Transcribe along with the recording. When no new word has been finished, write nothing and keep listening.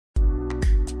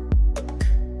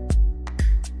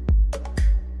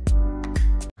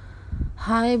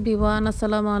Hi everyone,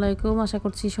 আসসালামু আলাইকুম। আশা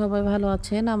করছি সবাই ভালো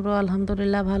আছেন। আমরাও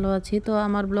আলহামদুলিল্লাহ ভালো আছি। তো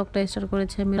আমার ব্লগটা স্টার্ট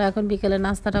করেছি আমি এখন বিকেলে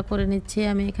নাস্তাটা করে নিচ্ছি।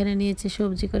 আমি এখানে নিয়েছি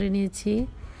সবজি করে নিয়েছি।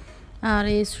 আর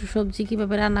এই সবজি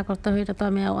কীভাবে রান্না করতে হয় এটা তো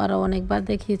আমি আরও অনেকবার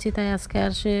দেখিয়েছি, তাই আজকে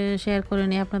আর শেয়ার করে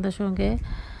নিই আপনাদের সঙ্গে।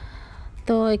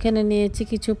 তো এখানে নিয়েছি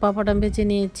কিছু পাপড়াম ভেজে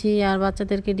নিয়েছি, আর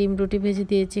বাচ্চাদেরকে ডিম রুটি ভেজে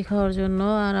দিয়েছি খাওয়ার জন্য।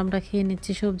 আর আমরা খেয়ে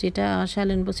নিচ্ছি সবজিটা। আর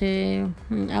শালিন বসে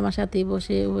আমার সাথেই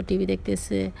বসে ও টিভি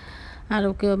দেখতেছে। আর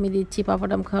ওকেও আমি দিচ্ছি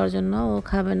পাপড়াম খাওয়ার জন্য। ও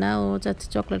খাবে না, ও চাচ্ছে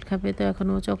চকলেট খাবে, তো এখন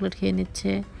ও চকলেট খেয়ে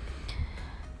নিচ্ছে।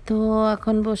 তো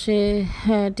এখন বসে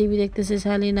টিভি দেখতেছে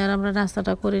শালিন, আর আমরা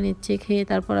নাস্তাটা করে নিচ্ছি। খেয়ে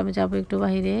তারপর আমি যাব একটু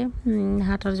বাইরে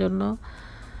হাঁটার জন্য।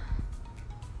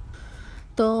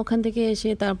 তো ওখান থেকে এসে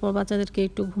তারপর বাচ্চাদেরকে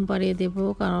একটু ঘুম পাড়িয়ে দেবো,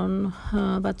 কারণ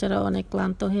বাচ্চারা অনেক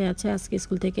ক্লান্ত হয়ে আছে। আজকে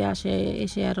স্কুল থেকে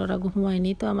এসে আর ওরা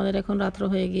ঘুমায়নি। তো আমাদের এখন রাত্র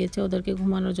হয়ে গিয়েছে, ওদেরকে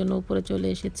ঘুমানোর জন্য উপরে চলে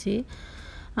এসেছি।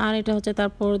 আর এটা হচ্ছে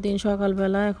তারপর দিন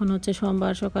সকালবেলা। এখন হচ্ছে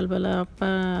সোমবার সকালবেলা,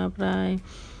 প্রায়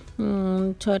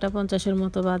 6:50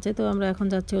 মতো বাজে। তো আমরা এখন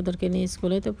যাচ্ছি ওদেরকে নিয়ে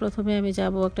স্কুলে। তো প্রথমে আমি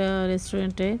যাব একটা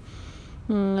রেস্টুরেন্টে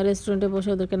বসে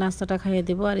ওদেরকে নাস্তাটা খাইয়ে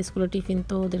দেবো। আর স্কুলের টিফিন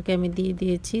তো ওদেরকে আমি দিয়ে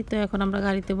দিয়েছি। তো এখন আমরা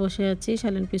গাড়িতে বসে আছি,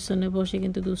 শালিন পিছনে বসে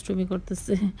কিন্তু দুষ্টুমি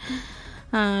করতেছে।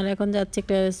 আর এখন যাচ্ছি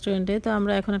একটা রেস্টুরেন্টে। তো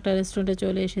আমরা এখন একটা রেস্টুরেন্টে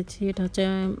চলে এসেছি। এটা হচ্ছে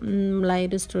লাই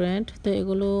রেস্টুরেন্ট। তো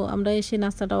এগুলো আমরা এসে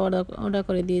নাস্তাটা অর্ডার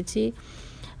করে দিয়েছি।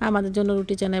 আমাদের জন্য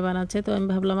রুটি চানাই বানাচ্ছে। তো আমি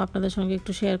ভাবলাম আপনাদের সঙ্গে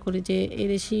একটু শেয়ার করি যে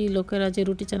এদেশি লোকেরা যে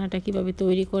রুটি চানাটা কীভাবে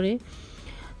তৈরি করে।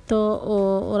 তো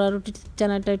ওরা রুটি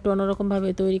চানাটা একটু অন্যরকমভাবে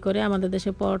তৈরি করে। আমাদের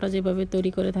দেশে পরোটা যেভাবে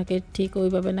তৈরি করে থাকে ঠিক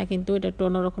ওইভাবে না, কিন্তু এটা একটু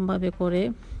অন্যরকমভাবে করে।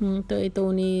 তো এই তো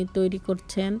উনি তৈরি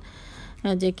করছেন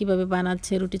যে কীভাবে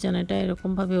বানাচ্ছে রুটি চানাটা,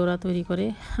 এরকমভাবে ওরা তৈরি করে।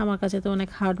 আমার কাছে তো অনেক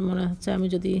হার্ড মনে হচ্ছে, আমি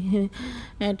যদি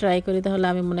ট্রাই করি তাহলে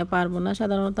আমি মনে পারবো না।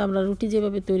 সাধারণত আমরা রুটি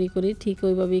যেভাবে তৈরি করি ঠিক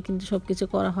ওইভাবেই কিন্তু সব কিছু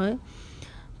করা হয়,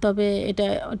 তবে এটা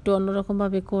একটু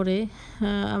অন্যরকমভাবে করে।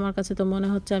 আমার কাছে তো মনে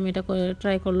হচ্ছে আমি এটা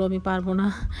ট্রাই করলেও আমি পারবো না।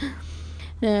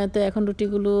 তো এখন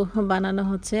রুটিগুলো বানানো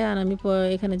হচ্ছে। আর আমি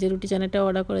এখানে যে রুটি চানাটা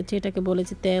অর্ডার করেছি এটাকে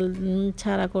বলেছি তেল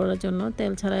ছাড়া করার জন্য।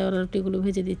 তেল ছাড়াই ওরা রুটিগুলো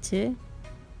ভেজে দিচ্ছে।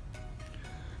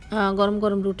 গরম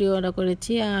গরম রুটি অর্ডার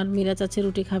করেছি। আর মীরা চাচ্ছে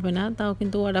রুটি খাবে না, তাও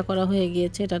কিন্তু অর্ডার করা হয়ে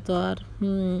গিয়েছে, এটা তো আর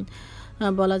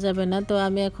বলা যাবে না। তো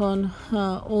আমি এখন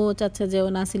ও চাচ্ছে যে ও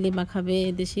নাসিলিমা খাবে,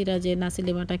 এদেশিরা যে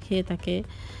নাসিলিমাটা খেয়ে থাকে।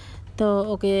 তো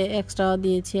ওকে এক্সট্রা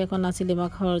দিয়েছি এখন নাসিলিমা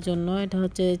খাওয়ার জন্য। এটা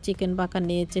হচ্ছে চিকেন বাঁকা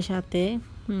নিয়েছে সাথে,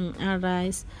 আর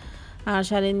রাইস। আর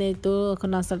শালিন তো এখন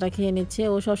নাস্তাটা খেয়ে নিচ্ছে।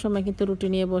 ও সবসময় কিন্তু রুটি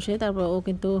নিয়ে বসে, তারপর ও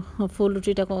কিন্তু ফুল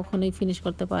রুটিটা কখনোই ফিনিশ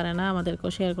করতে পারে না, আমাদেরকেও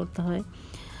শেয়ার করতে হয়।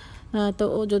 তো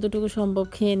ও যতটুকু সম্ভব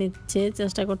খেয়ে নিচ্ছে,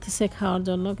 চেষ্টা করতেছে খাওয়ার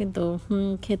জন্য, কিন্তু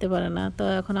খেতে পারে না। তো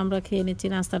এখন আমরা খেয়ে নিচ্ছি।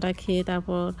 নাস্তাটা খেয়ে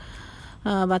তারপর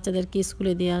বাচ্চাদেরকে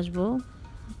স্কুলে দিয়ে আসবো।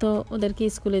 তো ওদেরকে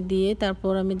স্কুলে দিয়ে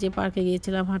তারপর আমি যে পার্কে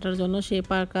গিয়েছিলাম হাঁটার জন্য, সেই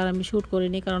পার্ক আর আমি শ্যুট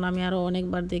করিনি, কারণ আমি আরও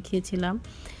অনেকবার দেখিয়েছিলাম,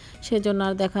 সেজন্য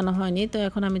আর দেখানো হয়নি। তো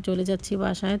এখন আমি চলে যাচ্ছি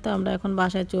বাসায়। তো আমরা এখন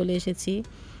বাসায় চলে এসেছি।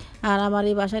 আর আমার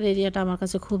এই বাসার এরিয়াটা আমার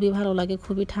কাছে খুবই ভালো লাগে,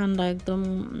 খুবই ঠান্ডা, একদম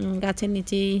গাছের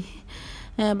নিচেই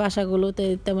বাসাগুলোতে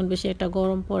তেমন বেশি একটা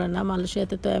গরম পড়ে না।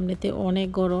 মালয়েশিয়াতে তো এমনিতে অনেক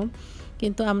গরম,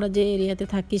 কিন্তু আমরা যে এরিয়াতে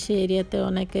থাকি সেই এরিয়াতে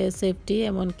অনেক সেফটি,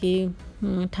 এমনকি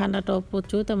ঠান্ডাটাও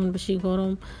প্রচুর, তেমন বেশি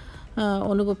গরম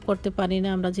অনুভব করতে পারি না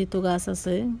আমরা, যেহেতু গাছ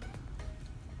আছে।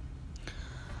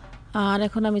 আর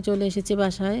এখন আমি চলে এসেছি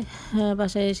বাসায়।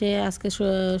 বাসায় এসে আজকে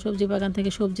সবজি বাগান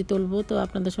থেকে সবজি তুলবো। তো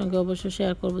আপনাদের সঙ্গে অবশ্যই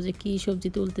শেয়ার করব যে কী সবজি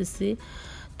তুলতেছি।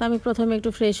 তো আমি প্রথমে একটু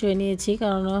ফ্রেশ হয়ে নিয়েছি,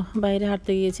 কারণ বাইরে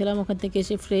হাঁটতে গিয়েছিলাম, ওখান থেকে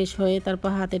এসে ফ্রেশ হয়ে তারপর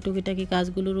হাতে টুকিটাকি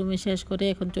কাজগুলো রুমে শেষ করে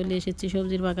এখন চলে এসেছি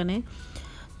সবজির বাগানে।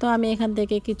 তো আমি এখান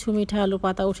থেকে কিছু মিঠা আলু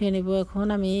পাতা উঠিয়ে নেব। এখন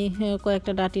আমি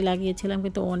কয়েকটা ডাঁটি লাগিয়েছিলাম,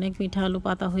 কিন্তু অনেক মিঠা আলু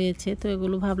পাতা হয়েছে। তো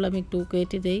এগুলো ভাবলাম একটু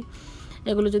কেটে দেই।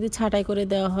 এগুলো যদি ছাঁটাই করে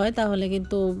দেওয়া হয় তাহলে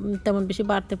কিন্তু তেমন বেশি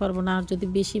বাড়তে পারবো না, আর যদি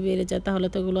বেশি বেড়ে যায় তাহলে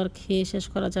তো এগুলো আর খেয়ে শেষ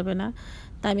করা যাবে না।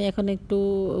 তাই আমি এখন একটু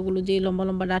ওগুলো যে লম্বা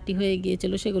লম্বা ডাঁটি হয়ে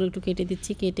গিয়েছিলো সেগুলো একটু কেটে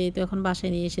দিচ্ছি। কেটে তো এখন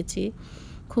বাসায় নিয়ে এসেছি।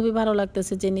 খুবই ভালো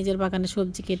লাগতেছে যে নিজের বাগানে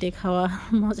সবজি কেটে খাওয়া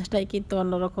মজাটাই কিন্তু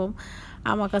অন্যরকম।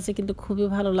 আমার কাছে কিন্তু খুবই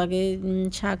ভালো লাগে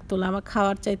শাক তোলা। আমার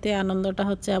খাওয়ার চাইতে আনন্দটা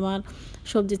হচ্ছে আমার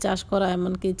সবজি চাষ করা,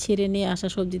 এমনকি ছিঁড়ে নিয়ে আসা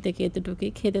সবজি থেকে এতটুকুই।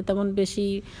 খেতে তেমন বেশি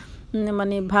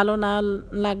মানে ভালো না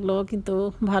লাগলেও কিন্তু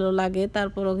ভালো লাগে,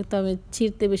 তারপরেও কিন্তু আমি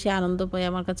ছিঁড়তে বেশি আনন্দ পাই,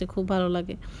 আমার কাছে খুব ভালো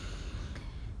লাগে।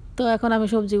 তো এখন আমি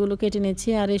সবজিগুলো কেটে নিচ্ছি।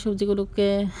 আর এই সবজিগুলোকে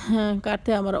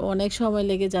কাটতে আমার অনেক সময়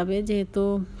লেগে যাবে, যেহেতু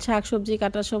শাক সবজি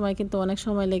কাটার সময় কিন্তু অনেক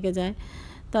সময় লেগে যায়।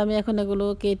 তো আমি এখন এগুলো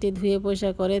কেটে ধুয়ে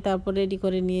পরিষ্কার করে তারপর রেডি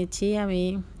করে নিয়েছি। আমি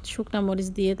শুকনা মরিচ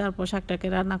দিয়ে তারপর শাকটাকে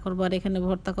রান্না করবো। আর এখানে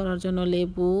ভর্তা করার জন্য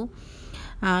লেবু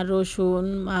আর রসুন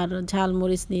আর ঝাল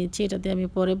মরিচ নিয়েছি, এটাতে আমি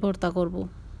পরে ভর্তা করব।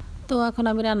 তো তো এখন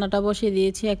আমি রান্নাটা বসিয়ে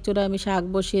দিয়েছি। এক চুলায় আমি শাক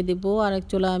বসিয়ে দিব, আর এক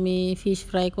চুলায় আমি ফিশ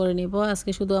ফ্রাই করে নিব।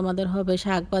 আজকে শুধু আমাদের হবে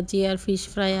শাক ভাজি আর ফিশ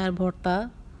ফ্রাই আর ভর্তা।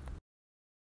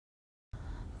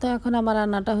 তো এখন আমার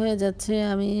রান্নাটা হয়ে যাচ্ছে।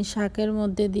 আমি শাকের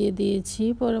মধ্যে দিয়ে দিয়েছি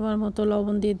পরিমাণ মতো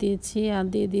লবণ দিয়ে দিয়েছি, আর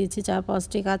দিয়ে দিয়েছি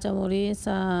 4-5টি কাঁচামরিচ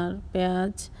আর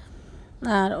পেঁয়াজ।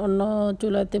 আর অন্য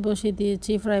চুলাতে বসিয়ে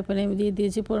দিয়েছি, ফ্রাই প্যানে আমি দিয়ে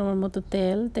দিয়েছি পরিমাণ মতো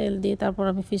তেল। তেল দিয়ে তারপর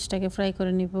আমি ফিশটাকে ফ্রাই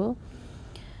করে নিব।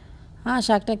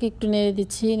 শাকটাকে একটু নেড়ে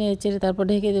দিচ্ছি, নেড়ে চেড়ে তারপর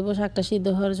ঢেকে দেবো শাকটা সিদ্ধ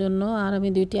হওয়ার জন্য। আর আমি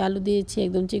 2টি আলু দিয়েছি,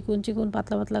 একদম চিকুন চিকুন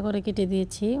পাতলা পাতলা করে কেটে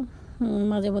দিয়েছি।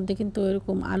 মাঝে মধ্যে কিন্তু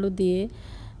এরকম আলু দিয়ে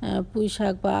পুঁই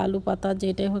শাক বা আলু পাতা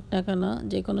যেটাই হোক না কেন,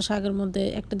 যে কোনো শাকের মধ্যে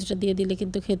একটা দুটো দিয়ে দিলে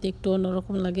কিন্তু খেতে একটু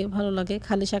অন্যরকম লাগে, ভালো লাগে।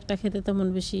 খালি শাকটা খেতে তেমন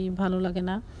বেশি ভালো লাগে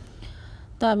না।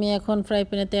 তো আমি এখন ফ্রাই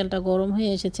প্যানে তেলটা গরম হয়ে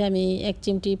এসেছে, আমি 1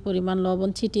 চিমটি পরিমাণ লবণ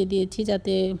ছিটিয়ে দিয়েছি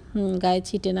যাতে গায়ে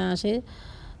ছিটে না আসে।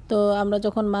 তো আমরা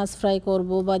যখন মাছ ফ্রাই করব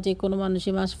বা যে কোনো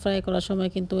মানুষই মাছ ফ্রাই করার সময়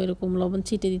কিন্তু এরকম লবণ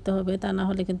ছিটিয়ে দিতে হবে, তা না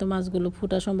হলে কিন্তু মাছগুলো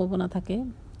ফুটার সম্ভাবনা থাকে।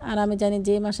 আর আমি জানি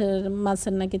যে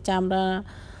মাছের নাকি চামড়া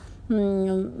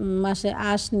মাছে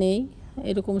আঁশ নেই,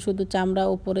 এরকম শুধু চামড়া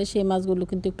উপরে, সেই মাছগুলো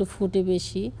কিন্তু একটু ফুটে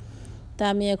বেশি। তা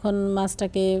আমি এখন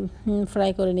মাছটাকে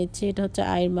ফ্রাই করে নিচ্ছি। এটা হচ্ছে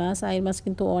আইড় মাছ। আইড় মাছ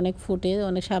কিন্তু অনেক ফুটে,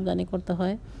 অনেক সাবধানে করতে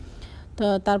হয়। তো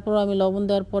তারপর আমি লবণ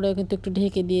দেওয়ার পরেও কিন্তু একটু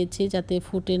ঢেকে দিয়েছি যাতে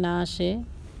ফুটে না আসে।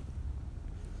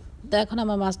 তো এখন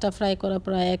আমার মাছটা ফ্রাই করা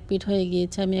প্রায় 1 পিঠ হয়ে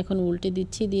গিয়েছে, আমি এখন উল্টে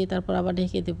দিচ্ছি, দিয়ে তারপর আবার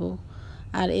ঢেকে দেব।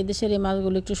 আর এদেশের এই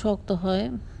মাছগুলো একটু শক্ত হয়,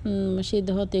 সিদ্ধ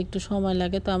হতে একটু সময়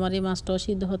লাগে। তো আমার এই মাছটাও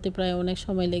সিদ্ধ হতে প্রায় অনেক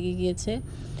সময় লেগে গিয়েছে।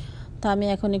 তো আমি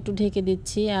এখন একটু ঢেকে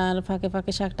দিচ্ছি, আর ফাঁকে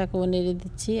ফাঁকে শাকটাকেও নেড়ে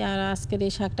দিচ্ছি। আর আজকের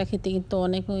এই শাকটা খেতে কিন্তু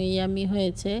অনেক ইয়ামি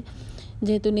হয়েছে,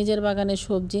 যেহেতু নিজের বাগানের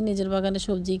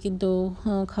সবজি কিন্তু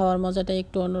খাওয়ার মজাটা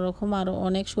একটু অন্যরকম। আরও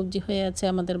অনেক সবজি হয়ে আছে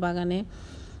আমাদের বাগানে,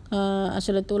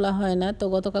 আসলে তোলা হয় না। তো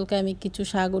গতকালকে আমি কিছু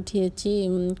শাক উঠিয়েছি,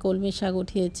 কলমি শাক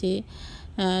উঠিয়েছি,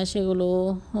 সেগুলো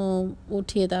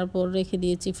উঠিয়ে তারপর রেখে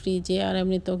দিয়েছি ফ্রিজে। আর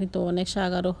এমনিতেও কিন্তু অনেক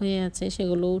শাক আরও হয়ে আছে,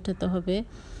 সেগুলো উঠাতে হবে।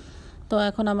 তো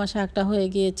এখন আমার শাকটা হয়ে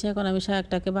গিয়েছে, এখন আমি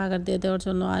শাকটাকে বাগার দিয়ে দেওয়ার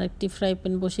জন্য আরেকটি ফ্রাই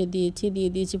প্যান বসিয়ে দিয়েছি, দিয়ে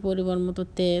দিয়েছি পরিমাণ মতো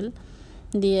তেল।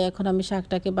 দিয়ে এখন আমি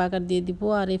শাকটাকে বাগার দিয়ে দিব।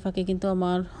 আর এই ফাঁকে কিন্তু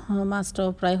আমার মাছটাও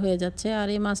প্রায় হয়ে যাচ্ছে। আর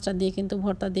এই মাছটা দিয়ে কিন্তু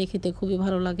ভর্তা দিয়ে খেতে খুবই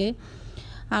ভালো লাগে।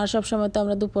 আর সব সময় তো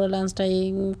আমরা দুপুরে লাঞ্চটাই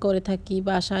করে থাকি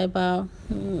বাসায়, বা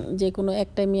যে কোনো এক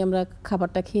টাইমই আমরা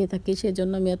খাবারটা খেয়ে থাকি,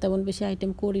 সেজন্য আমি তেমন বেশি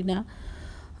আইটেম করি না।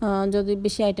 যদি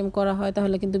বেশি আইটেম করা হয়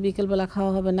তাহলে কিন্তু বিকেলবেলা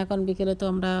খাওয়া হবে না, কারণ বিকেলে তো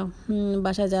আমরা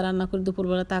বাসায় যা রান্না করি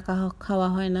দুপুরবেলা তা খাওয়া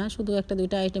হয় না, শুধু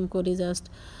 1-2টা আইটেম করি জাস্ট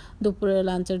দুপুরের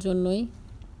লাঞ্চের জন্যই।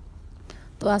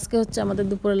 তো আজকে হচ্ছে আমাদের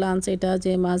দুপুরের লাঞ্চ এটা,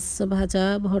 যে মাছ ভাজা,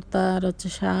 ভর্তা আর হচ্ছে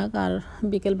শাক। আর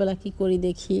বিকেলবেলা কি করি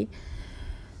দেখি।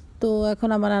 তো এখন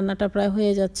আমার রান্নাটা প্রায়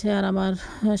হয়ে যাচ্ছে, আর আমার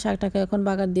শাকটাকে এখন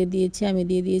বাগার দিয়ে দিয়েছি। আমি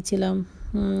দিয়ে দিয়েছিলাম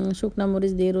শুকনা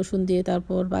মরিচ দিয়ে, রসুন দিয়ে,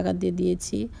 তারপর বাগার দিয়ে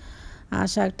দিয়েছি। আর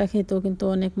শাকটা খেতেও কিন্তু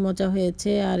অনেক মজা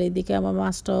হয়েছে। আর এদিকে আমার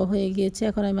মাছটাও হয়ে গিয়েছে,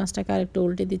 এখন আমি মাছটাকে আরেকটু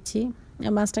উল্টে দিচ্ছি।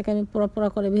 মাছটাকে আমি পোড়া পোড়া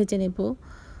করে ভেজে নেব।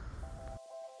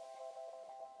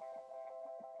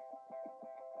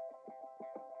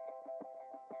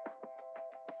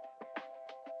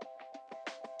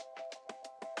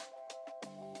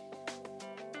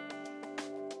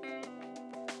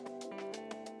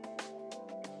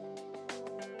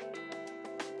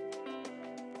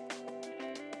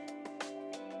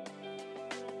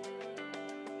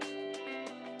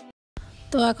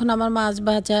 তো এখন আমার মাছ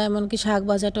ভাজা এমনকি শাক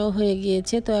ভাজাটাও হয়ে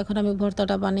গিয়েছে। তো এখন আমি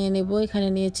ভর্তাটা বানিয়ে নেব। এখানে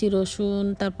নিয়েছি রসুন,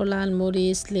 তারপর লাল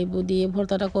মরিচ, লেবু দিয়ে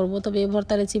ভর্তাটা করব। তবে এই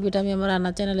ভর্তার রেসিপিটা আমি আমার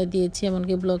রান্নার চ্যানেলে দিয়েছি,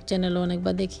 এমনকি ব্লগ চ্যানেলেও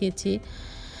অনেকবার দেখিয়েছি।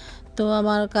 তো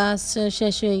আমার কাজ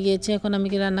শেষ হয়ে গিয়েছে, এখন আমি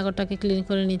রান্নাঘরটাকে ক্লিন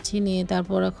করে নিচ্ছি, নিয়ে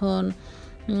তারপর এখন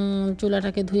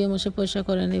চুলাটাকে ধুয়ে মুছে পরিষ্কার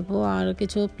করে নেব। আর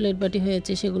কিছু প্লেট বাটি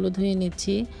হয়েছে, সেগুলো ধুয়ে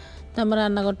নিচ্ছি। তো আমার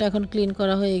রান্নাঘরটা এখন ক্লিন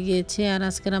করা হয়ে গিয়েছে। আর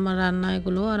আজকের আমার রান্না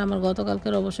এগুলো, আর আমার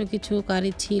গতকালকের অবশ্য কিছু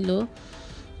কারি ছিল।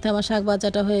 তো আমার শাক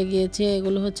ভাজাটা হয়ে গিয়েছে,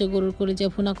 এগুলো হচ্ছে গরুর কলিজা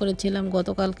ভুনা করেছিলাম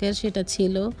গতকালকের, সেটা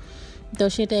ছিল। তো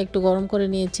সেটা একটু গরম করে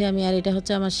নিয়েছি আমি। আর এটা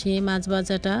হচ্ছে আমার সেই মাছ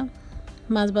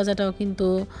ভাজাটাও কিন্তু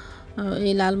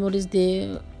এই লাল মরিচ দিয়ে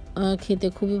খেতে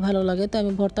খুবই ভালো লাগে। তো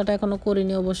আমি ভর্তাটা এখনও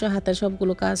করিনি, অবশ্যই হাতের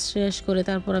সবগুলো কাজ শেষ করে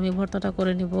তারপর আমি ভর্তাটা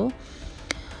করে নেব।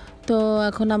 তো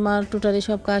এখন আমার টোটালি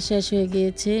সব কাজ শেষ হয়ে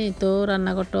গিয়েছে। তো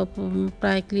রান্নাঘরটাও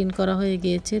প্রায় ক্লিন করা হয়ে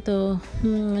গিয়েছে। তো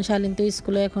শালিন তো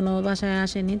স্কুলে এখনও বাসায়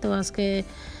আসেনি, তো আজকে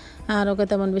আর ওকে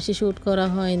তেমন বেশি শ্যুট করা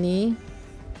হয়নি।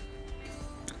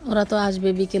 ওরা তো আসবে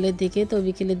বিকেলের দিকে, তো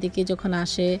বিকেলের দিকে যখন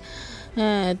আসে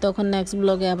হ্যাঁ তখন নেক্সট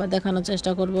ব্লগে আবার দেখানোর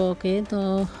চেষ্টা করব ওকে। তো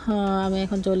আমি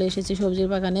এখন চলে এসেছি সবজির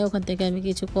বাগানে। ওখান থেকে আমি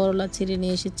কিছু করলা ছিঁড়ে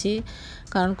নিয়ে এসেছি,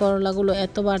 কারণ করলাগুলো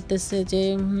এত বাড়তেছে যে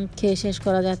খেয়ে শেষ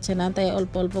করা যাচ্ছে না, তাই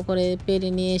অল্প অল্প করে পেরে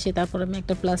নিয়ে এসে তারপর আমি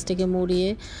একটা প্লাস্টিকে মুড়িয়ে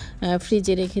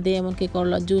ফ্রিজে রেখে দিই, এমনকি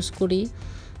করলা জুস করি।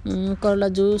 করলা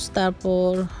জুস,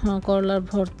 তারপর করলার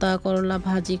ভর্তা, করলা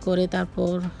ভাজি করে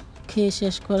তারপর খেয়ে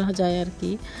শেষ করা যায় আর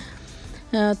কি।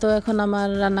 তো এখন আমার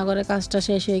রান্নাঘরের কাজটা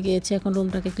শেষ হয়ে গিয়েছে, এখন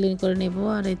রুমটাকে ক্লিন করে নেব।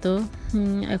 আর এই তো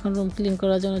এখন রুম ক্লিন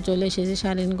করার জন্য চলে এসেছি।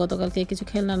 শালীন গতকালকে কিছু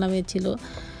খেলনা নামিয়েছিল,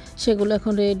 সেগুলো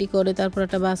এখন রেডি করে তারপর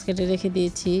একটা বাস্কেটে রেখে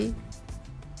দিয়েছি।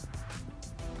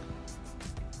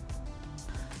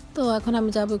 তো এখন আমি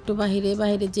যাব একটু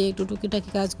বাইরে যেয়ে একটু টুকিটাকি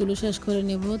কাজগুলো শেষ করে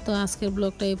নেব। তো আজকের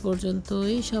ব্লগটা এই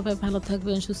পর্যন্তই। সবাই ভালো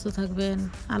থাকবেন, সুস্থ থাকবেন।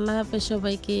 আল্লাহ হাফেজ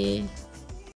সবাইকে।